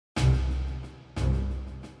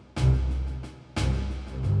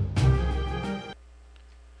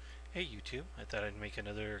Hey YouTube, I thought I'd make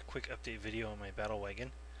another quick update video on my Battlewagon.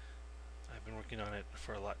 I've been working on it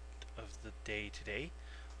for a lot of the day today,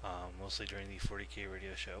 mostly during the 40K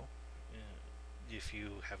radio show. If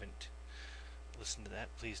you haven't listened to that,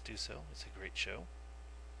 please do so. It's a great show.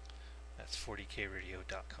 That's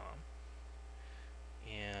 40kradio.com.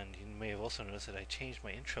 And you may have also noticed that I changed my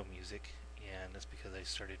intro music, and that's because I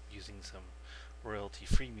started using some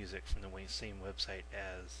royalty-free music from the same website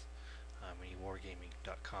as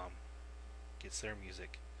wargaming.com gets their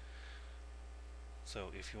music. So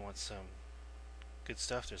if you want some good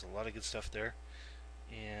stuff, there's a lot of good stuff there,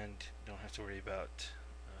 and you don't have to worry about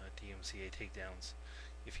DMCA takedowns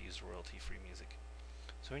if you use royalty-free music.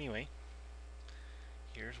 So anyway,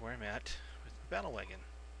 here's where I'm at with the Battlewagon.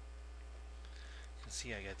 You can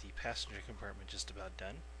see I got the passenger compartment just about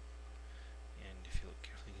done, and if you look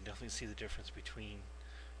carefully, you can definitely see the difference between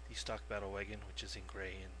the stock Battlewagon, which is in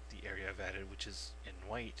gray, and the area I've added, which is in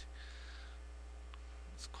white.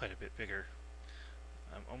 It's quite a bit bigger.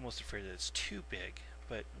 I'm almost afraid that it's too big,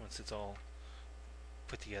 but once it's all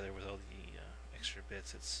put together with all the extra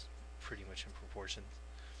bits, it's pretty much in proportion.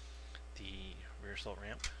 The rear assault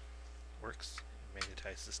ramp works,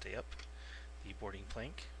 magnetized to stay up. The boarding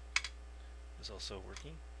plank is also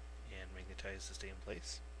working and magnetized to stay in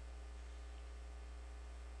place.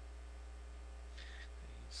 I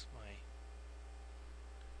use my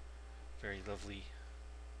very lovely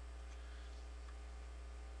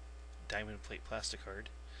diamond plate plastic card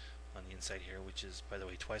on the inside here, which is, by the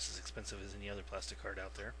way, twice as expensive as any other plastic card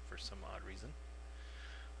out there for some odd reason.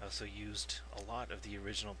 I also used a lot of the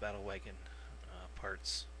original Battlewagon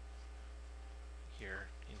parts here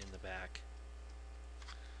and in the back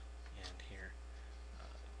and here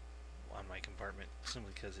on my compartment,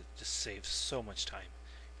 simply because it just saves so much time,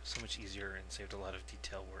 so much easier, and saved a lot of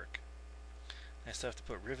detail work. I still have to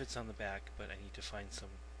put rivets on the back, but I need to find some,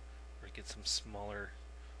 or get some smaller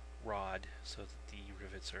rod so that the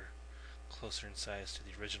rivets are closer in size to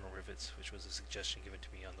the original rivets, which was a suggestion given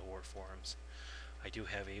to me on the war forums. I do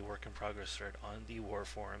have a work in progress thread on the war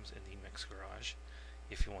forums in the Mix Garage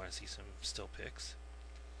if you want to see some still pics,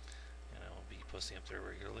 and I'll be posting up there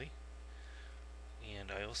regularly.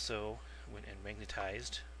 And I also went and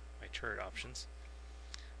magnetized my turret options,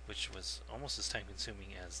 which was almost as time consuming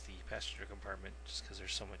as the passenger compartment, just because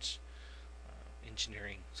there's so much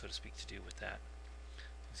engineering, so to speak, to do with that.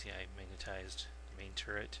 You see, I magnetized the main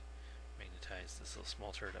turret, magnetized this little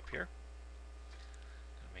small turret up here,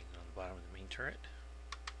 got a magnet on the bottom of the main turret,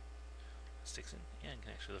 it sticks in, and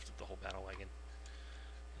can actually lift up the whole Battlewagon.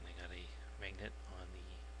 And I got a magnet on the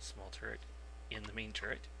small turret in the main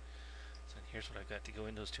turret. So here's what I've got to go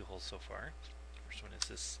in those two holes so far. First one is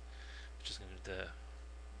this, which is going to do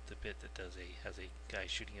the bit that has a guy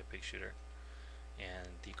shooting a big shooter,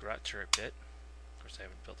 and the garrote turret bit. Of course, I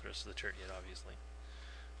haven't built the rest of the turret yet, obviously.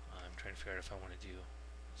 I'm trying to figure out if I want to do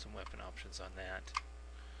some weapon options on that.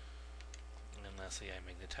 And then lastly, I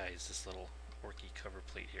magnetize this little Orky cover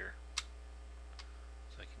plate here,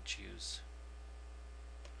 so I can choose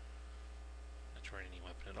not to run any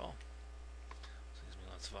weapon at all. So it gives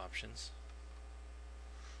me lots of options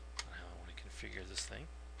on how I want to configure this thing.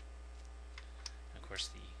 And of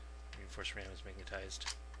course, the reinforced ram is magnetized.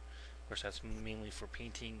 Of course, that's mainly for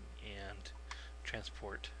painting and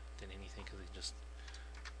transport than anything, because it just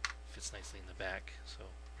fits nicely in the back, so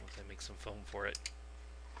once I make some foam for it.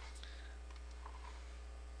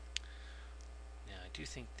 Now, I do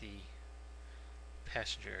think the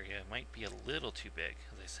passenger area might be a little too big,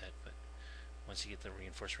 as I said, but once you get the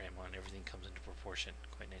reinforced ram on, everything comes into proportion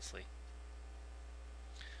quite nicely.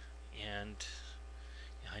 And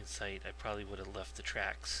in hindsight, I probably would have left the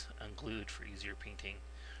tracks unglued for easier painting,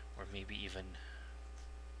 or maybe even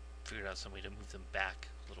figured out some way to move them back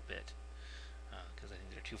a little bit, because I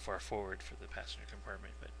think they're too far forward for the passenger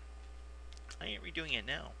compartment, but I ain't redoing it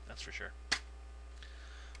now, that's for sure. So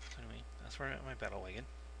anyway, that's where I'm at my Battlewagon,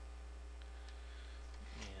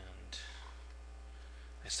 and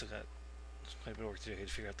I still got quite a bit of work to do. I had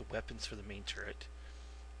to figure out the weapons for the main turret.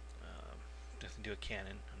 Definitely do a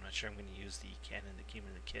cannon. I'm not sure I'm going to use the cannon that came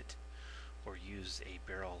in the kit, or use a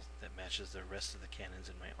barrel that matches the rest of the cannons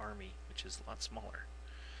in my army, which is a lot smaller.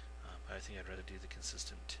 But I think I'd rather do the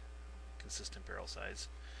consistent barrel size.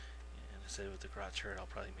 And I said with the garrote turret, I'll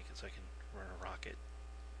probably make it so I can run a rocket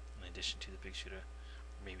in addition to the big shooter,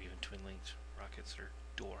 or maybe even twin-linked rockets or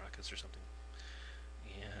dual rockets or something.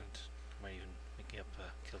 And I might even make up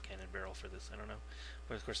a kill cannon barrel for this, I don't know.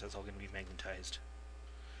 But of course, that's all going to be magnetized,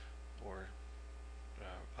 or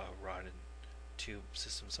a rod and tube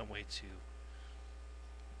system, some way to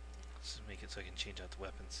make it so I can change out the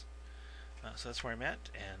weapons. So that's where I'm at,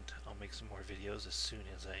 and I'll make some more videos as soon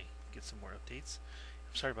as I get some more updates.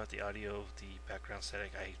 I'm sorry about the audio, the background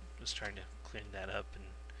static. I was trying to clean that up and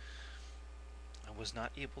I was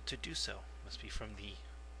not able to do so. Must be from the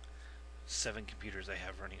 7 computers I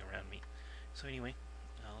have running around me. So anyway,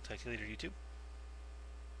 I'll talk to you later, YouTube.